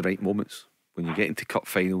at the right moments. When you get into cup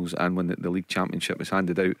finals and when the league championship is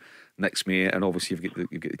handed out next May, and obviously you've got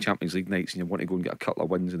the Champions League nights, and you want to go and get a couple of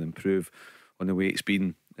wins and improve on the way it's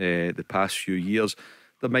been the past few years.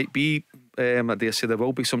 There might be, I dare say, there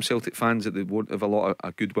will be some Celtic fans that they won't have a lot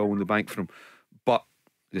of goodwill in the bank from, but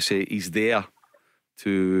they say he's there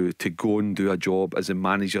to go and do a job as a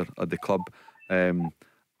manager of the club.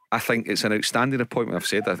 I think it's an outstanding appointment. I've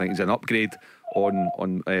said I think it's an upgrade on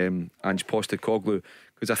Ange Postecoglou,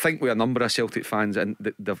 because I think with a number of Celtic fans, and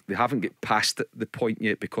they haven't get past the point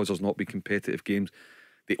yet because there's not been competitive games.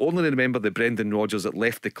 They only remember the Brendan Rodgers that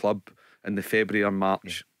left the club in the February or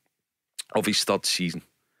March of his third season.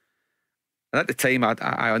 And at the time,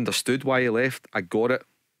 I understood why he left. I got it,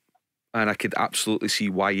 and I could absolutely see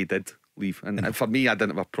why he did leave. And for me, I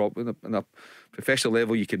didn't have a problem. On a professional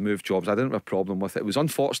level, you can move jobs. I didn't have a problem with it. It was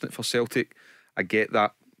unfortunate for Celtic. I get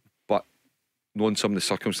that, but knowing some of the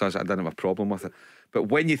circumstances, I didn't have a problem with it. But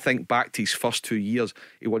when you think back to his first 2 years,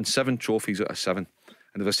 he won 7 trophies out of 7.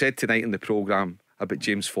 And as I said tonight in the programme about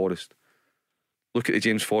James Forrest, look at the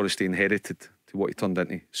James Forrest he inherited to what he turned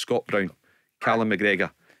into. Scott Brown, Callum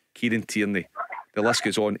McGregor, Kieran Tierney, the list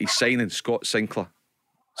goes on. He's signing Scott Sinclair,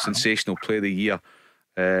 sensational player of the year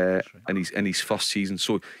in his first season.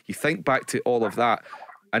 So you think back to all of that,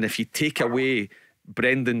 and if you take away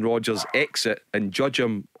Brendan Rodgers' exit and judge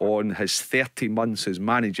him on his 30 months as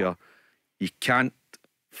manager, you can't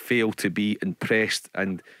fail to be impressed.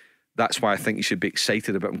 And that's why I think you should be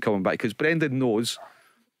excited about him coming back, because Brendan knows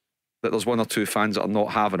that there's 1 or 2 fans that are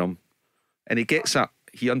not having him, and he gets that.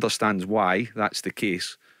 He understands why that's the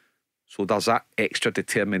case. So there's that extra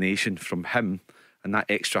determination from him and that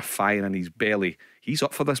extra fire in his belly. He's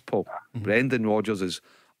up for this, Paul. Brendan Rodgers is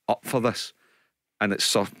up for this. and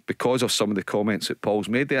it's because of some of the comments that Paul's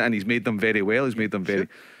made there, and he's made them very well. He's made them very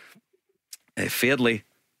fairly.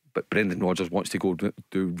 But Brendan Rodgers wants to go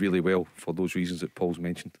do really well for those reasons that Paul's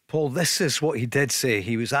mentioned. Paul, this is what he did say.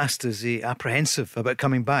 He was asked, is he apprehensive about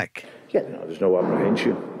coming back? Yeah, no, there's no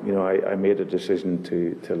apprehension. You know, I made a decision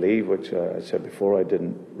to leave, which I said before I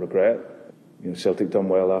didn't regret. You know, Celtic done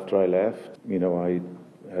well after I left. You know, I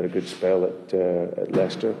had a good spell at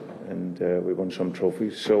Leicester, and we won some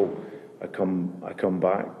trophies. So I come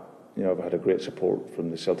back. You know, I've had a great support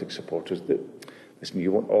from the Celtic supporters. That, listen,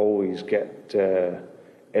 you won't always get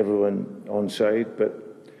everyone on side, but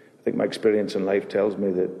I think my experience in life tells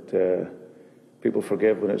me that people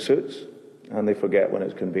forgive when it suits and they forget when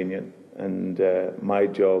it's convenient. And my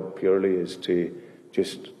job purely is to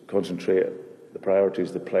just concentrate the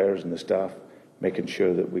priorities, the players and the staff, making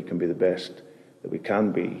sure that we can be the best that we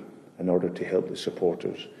can be in order to help the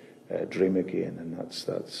supporters dream again. And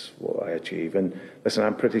that's what I achieve. And listen,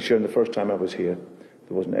 I'm pretty sure the first time I was here,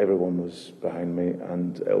 everyone was behind me,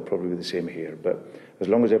 and it'll probably be the same here. But as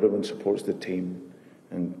long as everyone supports the team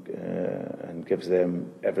and gives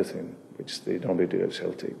them everything, which they normally do at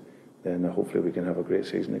Celtic, then hopefully we can have a great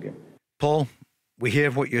season again. Paul, we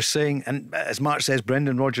hear what you're saying, and as Mark says,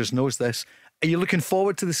 Brendan Rodgers knows this. Are you looking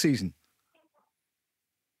forward to the season?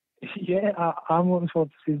 Yeah, I'm looking forward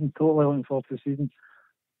to the season, totally looking forward to the season.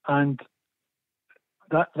 And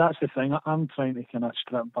that's the thing, I'm trying to kind of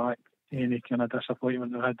strip back any kind of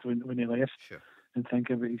disappointment I had when he left, and think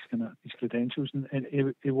about his credentials. And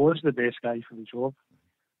he was the best guy for the job.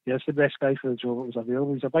 He is the best guy for the job that was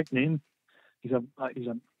available. He's a big name. He's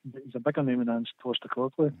a bigger name than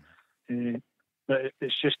Postecoglou. But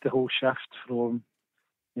it's just the whole shift from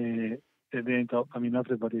they end up. I mean,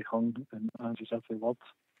 everybody hung and answers every word,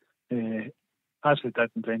 as they did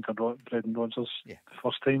in Brendan Rodgers the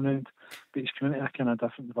first time round. But he's coming into a kind of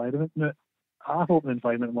different environment now. I hope the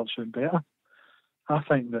environment works out better. I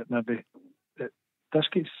think that maybe it does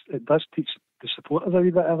teach the supporters a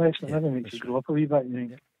wee bit of a lesson. It maybe makes you grow up a wee bit.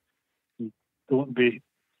 You don't be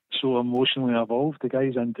so emotionally involved. The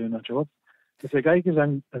guy's in doing a job. If the guy goes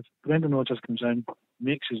in, if Brendan Rodgers comes in,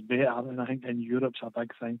 makes us better, and I think in Europe's a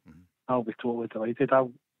big thing, I'll be totally delighted. I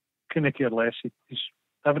couldn't care less.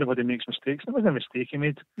 Everybody makes mistakes. It wasn't a mistake he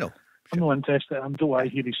made. No. I'm not interested. I don't want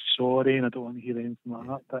to hear he's sorry, and I don't want to hear anything like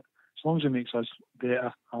that. But as long as it makes us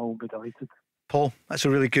better, I'll be delighted. Paul, that's a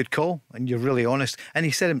really good call, and you're really honest. And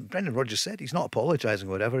he said, Brendan Rodgers said, he's not apologising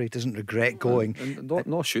or whatever. He doesn't regret going.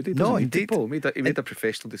 No, should he? No, indeed. Paul he made a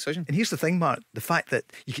professional decision. And here's the thing, Mark: the fact that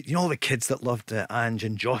you know all the kids that loved Ange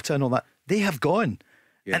and Jota and all that, they have gone.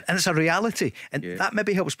 And it's a reality, and that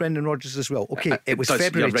maybe helps Brendan Rodgers as well. Okay, it was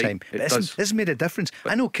February time, but this made a difference.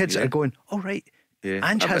 But I know kids that are going, all right,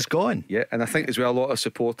 Ange has gone. Yeah, and I think as well a lot of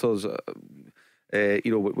supporters.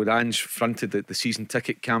 When Ange fronted the season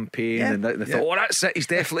ticket campaign, and they thought, oh, that's it, he's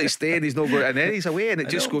definitely staying, he's not going, and then he's away, and it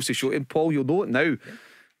just goes to show. And Paul, you'll know it now.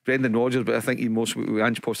 Brendan Rodgers, but I think most with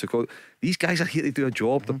Ange Postecoglou, these guys are here to do a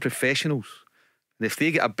job. They're professionals, and if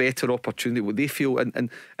they get a better opportunity, what they feel,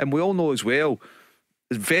 and we all know as well,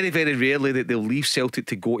 it's very, very rarely that they'll leave Celtic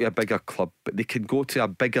to go to a bigger club, but they can go to a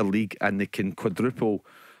bigger league and they can quadruple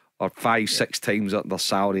or 5-6 times their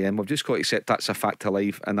salary, and we've just got to accept that's a fact of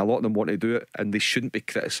life, and a lot of them want to do it, and they shouldn't be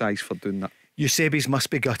criticised for doing that. Eusebi's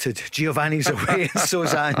must be gutted. Giovanni's away, and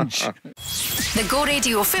so's Ange. The Go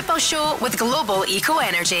Radio Football Show with Global Eco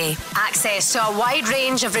Energy. Access to a wide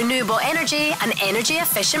range of renewable energy and energy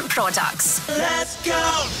efficient products. Let's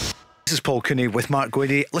go! This is Paul Cooney with Mark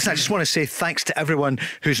Guidi. Listen, I just want to say thanks to everyone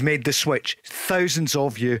who's made the switch. Thousands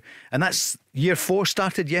of you. And that's year 4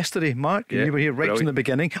 started yesterday, Mark. And you were here right from the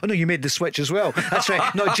beginning. Oh no, you made the switch as well. That's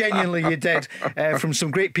right. No, genuinely you did. From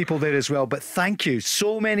some great people there as well. But thank you.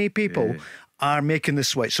 So many people are making the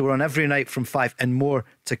switch. So we're on every night from 5, and more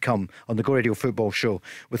to come on the Go Radio Football Show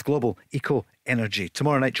with Global Eco Energy.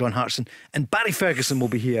 Tomorrow night, John Hartson and Barry Ferguson will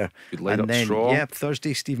be here. And then,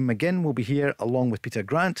 Thursday, Stephen McGinn will be here along with Peter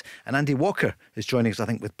Grant, and Andy Walker is joining us, I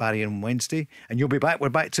think, with Barry on Wednesday. And you'll be back. We're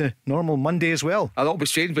back to normal Monday as well. A little bit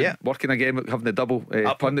strange, but working again, having the double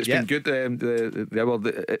pundit's been good.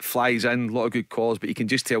 It flies in, a lot of good calls, but you can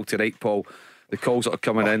just tell tonight, Paul, the calls that are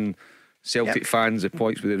coming in. Celtic fans, the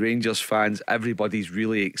points with the Rangers fans, everybody's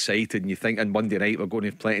really excited, and you think on Monday night we're going to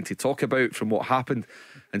have plenty to talk about from what happened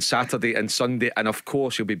on Saturday and Sunday, and of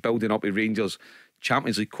course you'll be building up with Rangers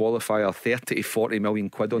Champions League qualifier, 30 to 40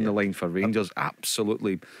 million quid on the line for Rangers.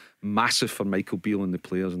 Absolutely massive for Michael Beale and the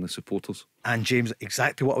players and the supporters. And James,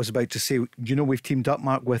 exactly what I was about to say. You know, we've teamed up,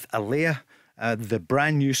 Mark, with Alea, the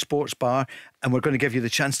brand new sports bar, and we're going to give you the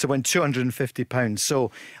chance to win £250.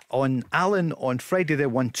 So on Alan on Friday they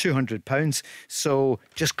won £200. So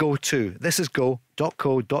just go to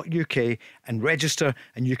thisisgo.co.uk and register,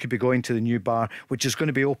 and you could be going to the new bar, which is going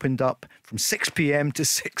to be opened up from 6 p.m. to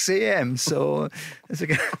 6 a.m. So it's a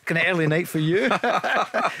kind of early night for you.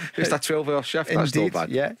 Just a 12-hour shift. That's Indeed, not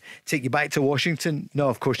bad. yeah. Take you back to Washington. No,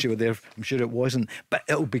 of course you were there. I'm sure it wasn't, but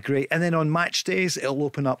it'll be great. And then on match days, it'll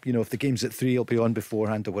open up. If the game's at 3, it'll be on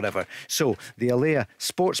beforehand or whatever. So the Alea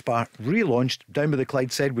Sports Bar relaunched down by the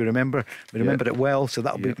Clydeside. We remember it well. So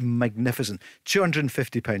that'll be magnificent.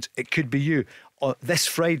 £250. It could be you this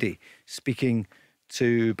Friday speaking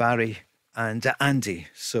to Barry and Andy.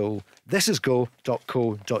 So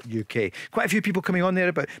thisisgo.co.uk. Quite a few people coming on there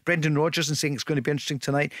about Brendan Rodgers and saying it's going to be interesting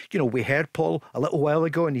tonight. We heard Paul a little while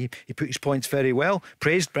ago and he put his points very well,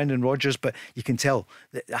 praised Brendan Rodgers, but you can tell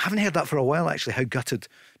that I haven't heard that for a while actually, how gutted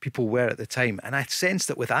people were at the time. And I sensed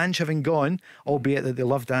that with Ange having gone, albeit that they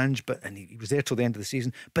loved Ange, and he was there till the end of the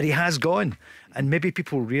season, but he has gone, and maybe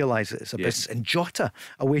people realise that it's a business. And Jota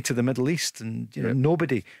away to the Middle East, and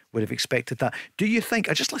nobody would have expected that. Do you think,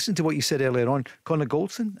 I just listened to what you said earlier on, Connor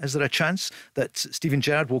Goldson, is there a chance that Steven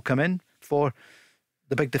Gerrard will come in for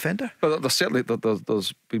the big defender? Well, there's certainly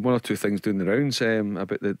there's been one or two things doing the rounds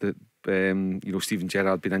about the Steven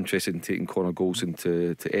Gerrard being interested in taking Connor Goldson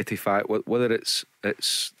to Etihad. Whether it's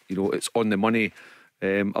on the money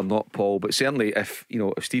or not, Paul, but certainly if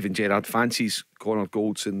Steven Gerrard fancies Connor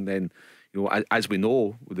Goldson, then as we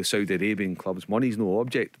know with the Saudi Arabian clubs, money's no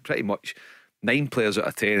object. Pretty much 9 players out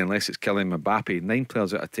of 10, unless it's Kylian Mbappe, 9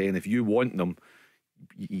 players out of 10, if you want them,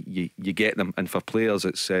 you get them. And for players,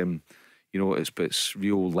 it's it's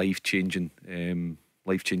real life-changing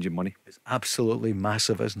money. It's absolutely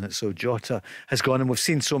massive, isn't it? So Jota has gone, and we've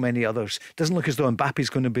seen so many others. Doesn't look as though Mbappe's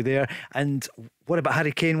going to be there. And what about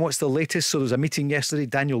Harry Kane? What's the latest? So there's a meeting yesterday,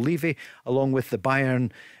 Daniel Levy along with the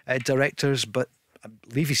Bayern directors, but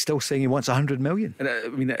Levy's still saying he wants 100 million. And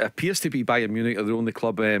it appears to be Bayern Munich are the only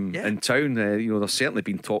club in town. There's certainly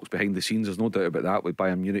been talks behind the scenes, there's no doubt about that, with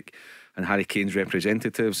Bayern Munich and Harry Kane's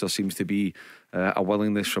representatives. There seems to be a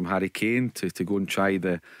willingness from Harry Kane to go and try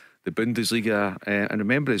the Bundesliga. And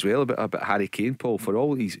remember as well about Harry Kane, Paul, for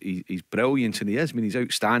all his brilliance, and he is, he's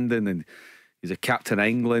outstanding, and he's a captain of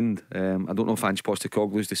England. I don't know if Ange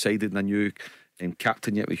Postecoglou's decided on a new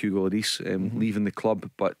captain yet with Hugo Lloris leaving the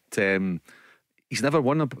club, but he's never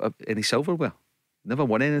won any silverware, never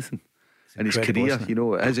won anything in his career.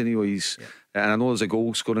 And I know there's a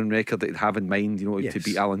goal scoring record that he'd have in mind, to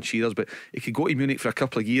beat Alan Shearer's, but he could go to Munich for a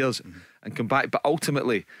couple of years and come back. But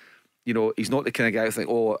ultimately, he's not the kind of guy who think,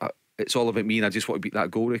 it's all about me and I just want to beat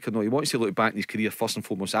that goal record. No, he wants to look back in his career first and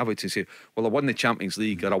foremost afterwards and say, well, I won the Champions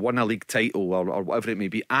League, or I won a league title, or whatever it may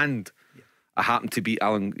be, and I happened to beat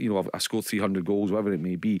Alan, I scored 300 goals, whatever it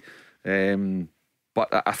may be.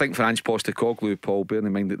 But I think for Ange Postecoglou, Paul, bearing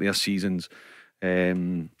in mind that their season's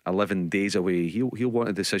 11 days away, he'll want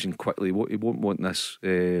a decision quickly. He won't want this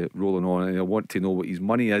rolling on, and he'll want to know what his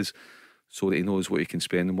money is, so that he knows what he can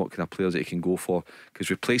spend and what kind of players that he can go for. Because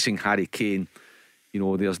replacing Harry Kane,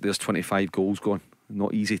 there's 25 goals gone.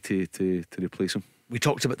 Not easy to replace him. We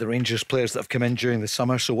talked about the Rangers players that have come in during the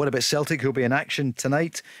summer. So what about Celtic, who'll be in action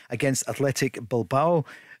tonight against Athletic Bilbao?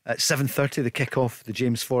 At 7:30, the kick-off, the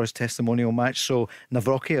James Forrest testimonial match. So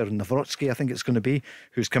Nawrocki, I think it's going to be,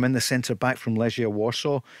 who's come in, the centre back from Legia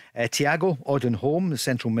Warsaw. Thiago Oddenholm, the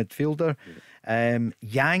central midfielder.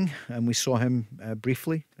 Yang, and we saw him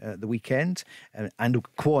briefly the weekend, and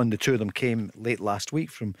Kwon, the two of them came late last week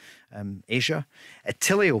from Asia.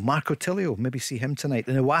 Marco Tilio, maybe see him tonight.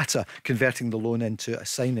 And Iwata converting the loan into a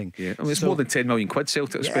signing. It's more than 10 million quid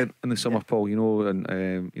Celtic spent in the summer, Paul,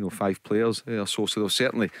 and 5 players or so they've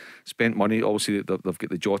certainly spent money. Obviously they've got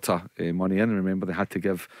the Jota money in, and remember they had to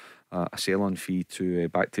give a sell-on fee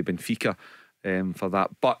back to Benfica for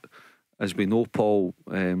that. But as we know, Paul,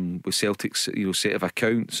 with Celtic's set of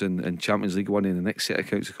accounts and Champions League 1 and the next set of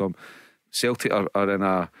accounts to come, Celtic are in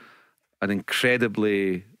an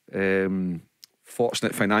incredibly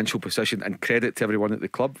fortunate financial position, and credit to everyone at the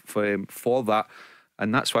club for that.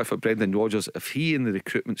 And that's why for Brendan Rodgers, if he and the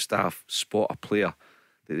recruitment staff spot a player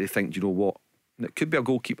that they think, you know what, it could be a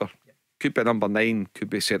goalkeeper, could be a number 9, could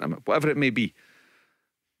be a centre mid, whatever it may be,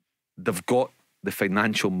 they've got the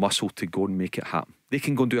financial muscle to go and make it happen. They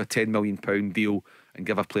can go and do a £10 million deal and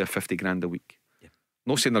give a player 50 grand a week.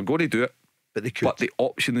 Not saying they're going to do it, but they could. But the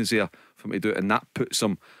option is there for them to do it, and that puts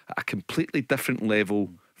them at a completely different level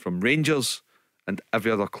from Rangers and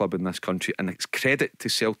every other club in this country. And it's credit to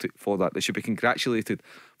Celtic for that. They should be congratulated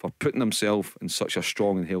for putting themselves in such a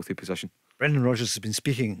strong and healthy position. Brendan Rodgers has been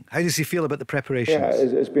speaking. How does he feel about the preparations?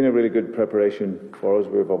 Yeah, it's been a really good preparation for us.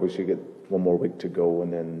 We've obviously got one more week to go,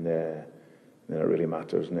 and then it really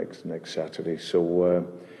matters next Saturday. So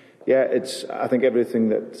I think everything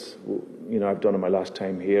that I've done in my last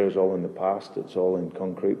time here is all in the past. It's all in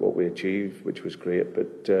concrete what we achieved, which was great.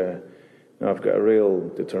 But I've got a real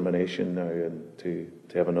determination now and to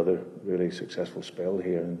have another really successful spell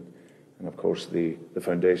here, and of course the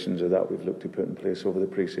foundations of that we've looked to put in place over the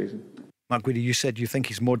pre-season. Mark Guidi, you said you think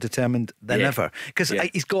he's more determined than ever. Because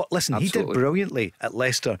he's got, listen, absolutely. He did brilliantly at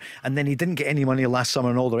Leicester, and then he didn't get any money last summer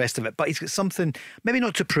and all the rest of it. But he's got something, maybe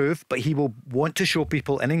not to prove, but he will want to show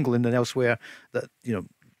people in England and elsewhere that,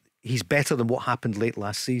 he's better than what happened late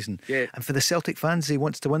last season. Yeah. And for the Celtic fans, he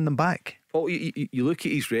wants to win them back. Well, you look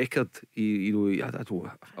at his record, he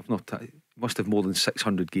must have more than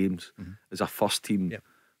 600 games as a first team. Yep.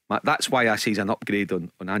 That's why I say he's an upgrade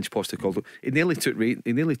on Ange Postecoglou. He nearly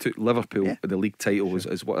took Liverpool in the league title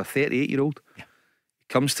as what, a 38-year-old. Yeah. He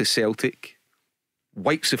comes to Celtic,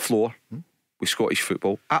 wipes the floor with Scottish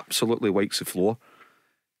football, absolutely wipes the floor.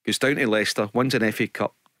 Goes down to Leicester, wins an FA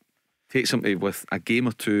Cup, takes him to with a game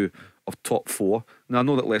or two of top four. Now I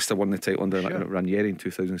know that Leicester won the title under Ranieri in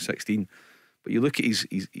 2016, but you look at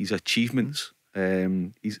his achievements.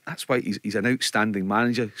 That's why he's an outstanding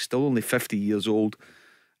manager. Still only 50 years old.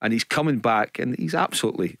 And he's coming back and he's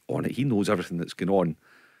absolutely on it. He knows everything that's going on.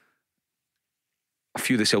 A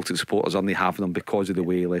few of the Celtic supporters aren't having him because of the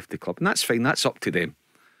way he left the club. And that's fine, that's up to them.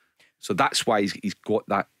 So that's why he's got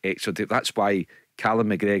that extra dip. That's why Callum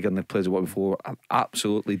McGregor and the players who were before are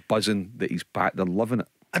absolutely buzzing that he's back. They're loving it.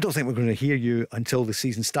 I don't think we're going to hear you until the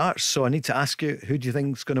season starts, so I need to ask you, who do you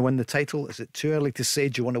think is going to win the title? Is it too early to say?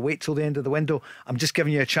 Do you want to wait till the end of the window? I'm just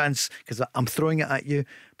giving you a chance because I'm throwing it at you.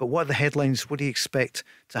 But what are the headlines? What do you expect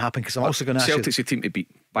to happen? Because I'm also going to ask Celtic's a team to beat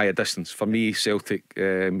by a distance. For me, Celtic,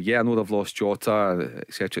 I know they've lost Jota,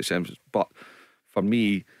 etc., but for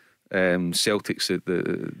me, Celtic's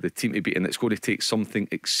the team to beat, and it's going to take something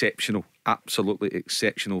exceptional, absolutely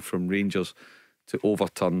exceptional from Rangers to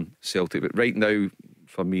overturn Celtic. But right now,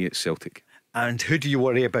 for me, it's Celtic. And who do you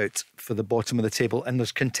worry about for the bottom of the table? And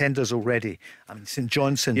there's contenders already. I mean, St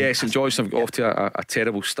Johnstone. Yeah, St Johnstone have got off to a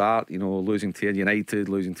terrible start. Losing to United,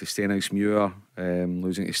 losing to Stenhousemuir,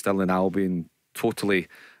 losing to Stirling Albion, totally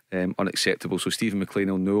unacceptable. So Stephen McLean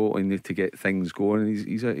will know I need to get things going.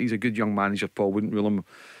 He's a good young manager. Paul wouldn't rule him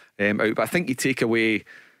out. But I think you take away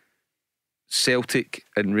Celtic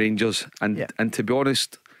and Rangers, and to be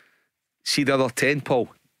honest, see the other 10, Paul.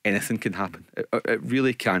 Anything can happen. It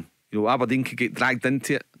really can. Aberdeen could get dragged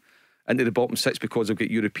into the bottom six because they've got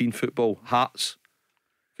European football. Hearts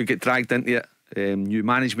could get dragged into it. New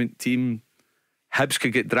management team. Hibs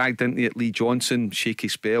could get dragged into it. Lee Johnson, shaky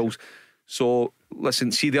spells. So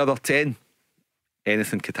listen, see the other 10.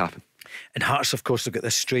 Anything could happen. And Hearts, of course, have got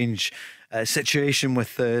this strange situation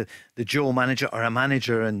with the dual manager or a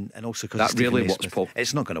manager, and also because that really works, Paul.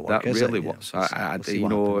 It's not going to work. That really works.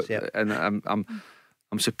 And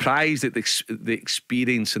I'm surprised at the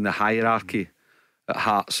experience and the hierarchy at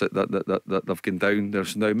Hearts that they've gone down.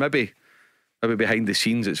 There's now maybe behind the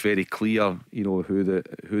scenes it's very clear, who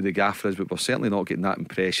the gaffer is, but we're certainly not getting that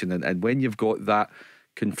impression. And when you've got that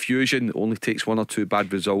confusion, it only takes one or two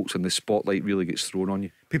bad results and the spotlight really gets thrown on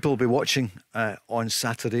you. People will be watching on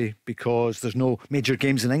Saturday because there's no major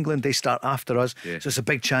games in England. They start after us, so it's a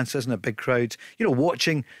big chance, isn't it? Big crowd,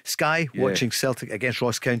 watching Sky, watching Celtic against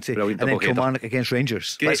Ross County. Brilliant, and then Kilmarnock against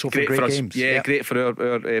Rangers. Let's hope for great games. Great for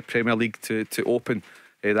our Premier League to open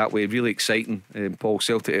that way. Really exciting. Paul,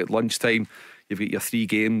 Celtic at lunchtime, you've got your 3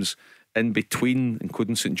 games in between,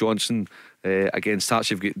 including St Johnstone against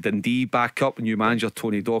Hearts. You've got Dundee back up, new manager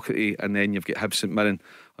Tony Docherty, and then you've got Hibs St Mirren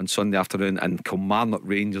on Sunday afternoon and Kilmarnock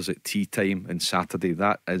Rangers at tea time on Saturday.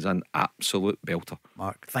 That is an absolute belter.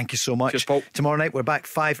 Mark, thank you so much. Cheers, Paul. Tomorrow night we're back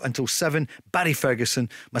 5 until 7. Barry Ferguson,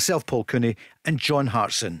 myself, Paul Cooney, and John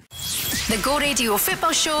Hartson. The Go Radio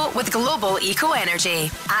Football Show with Global Eco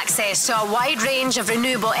Energy. Access to a wide range of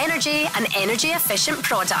renewable energy and energy efficient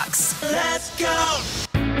products. Let's go!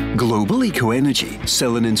 Global Eco Energy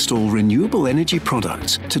sell and install renewable energy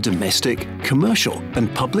products to domestic, commercial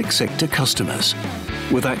and public sector customers.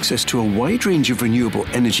 With access to a wide range of renewable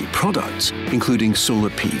energy products, including solar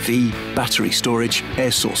PV, battery storage,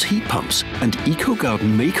 air source heat pumps and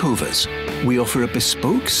eco-garden makeovers, we offer a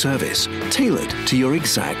bespoke service tailored to your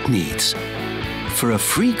exact needs. For a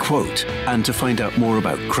free quote and to find out more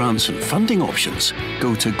about grants and funding options,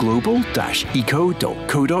 go to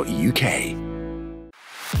global-eco.co.uk.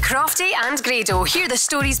 Crofty and Grado hear the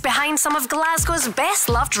stories behind some of Glasgow's best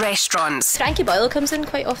loved restaurants. Frankie Boyle comes in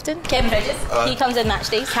quite often. Kevin Bridges, he comes in match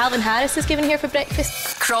days. Calvin Harris is given here for breakfast.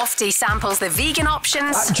 Crofty samples the vegan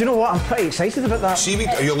options. Do you know what? I'm pretty excited about that. Seaweed?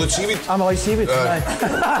 Are you allowed seaweed? I'm allowed seaweed.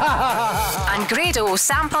 And Grado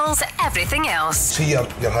samples everything else. See your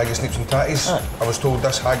haggis, nips and tatties. I was told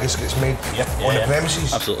this haggis gets made on the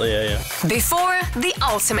premises. Absolutely, yeah. Before the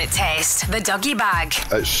ultimate test, the Dougie Bag.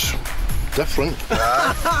 It's different.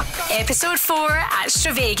 Episode 4 at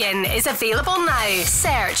Stravagan is available now.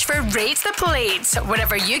 Search for Rate the Plate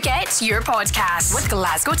wherever you get your podcast with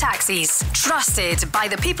Glasgow Taxis. Trusted by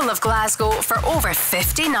the people of Glasgow for over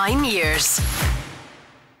 59 years.